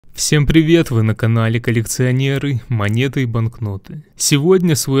Всем привет, вы на канале коллекционеры, монеты и банкноты.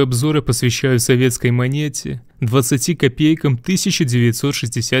 Сегодня свой обзор я посвящаю советской монете 20 копейкам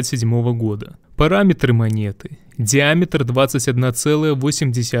 1967 года. Параметры монеты: диаметр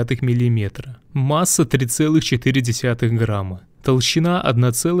 21,8 мм, масса 3,4 грамма, толщина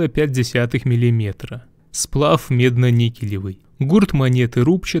 1,5 мм, сплав медно-никелевый. Гурт монеты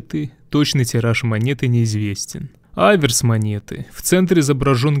рубчатый, точный тираж монеты неизвестен. Аверс монеты. В центре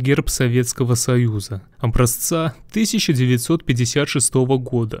изображен герб Советского Союза, образца 1956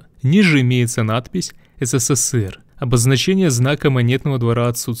 года. Ниже имеется надпись «СССР». Обозначение знака монетного двора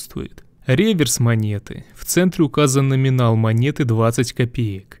отсутствует. Реверс монеты. В центре указан номинал монеты 20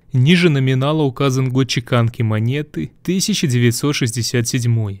 копеек. Ниже номинала указан год чеканки монеты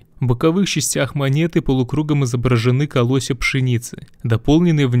 1967. В боковых частях монеты полукругом изображены колосья пшеницы,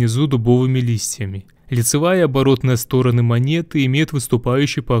 дополненные внизу дубовыми листьями. Лицевая и оборотная стороны монеты имеют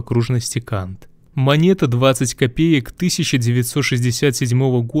выступающий по окружности кант. Монета 20 копеек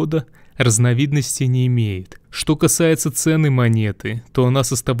 1967 года разновидностей не имеет. Что касается цены монеты, то она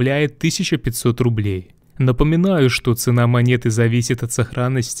составляет 1500 рублей. Напоминаю, что цена монеты зависит от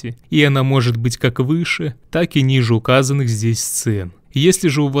сохранности, и она может быть как выше, так и ниже указанных здесь цен. Если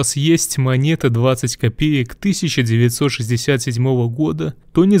же у вас есть монета 20 копеек 1967 года,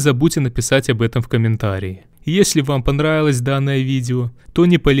 то не забудьте написать об этом в комментарии. Если вам понравилось данное видео, то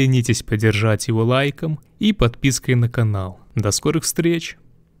не поленитесь поддержать его лайком и подпиской на канал. До скорых встреч!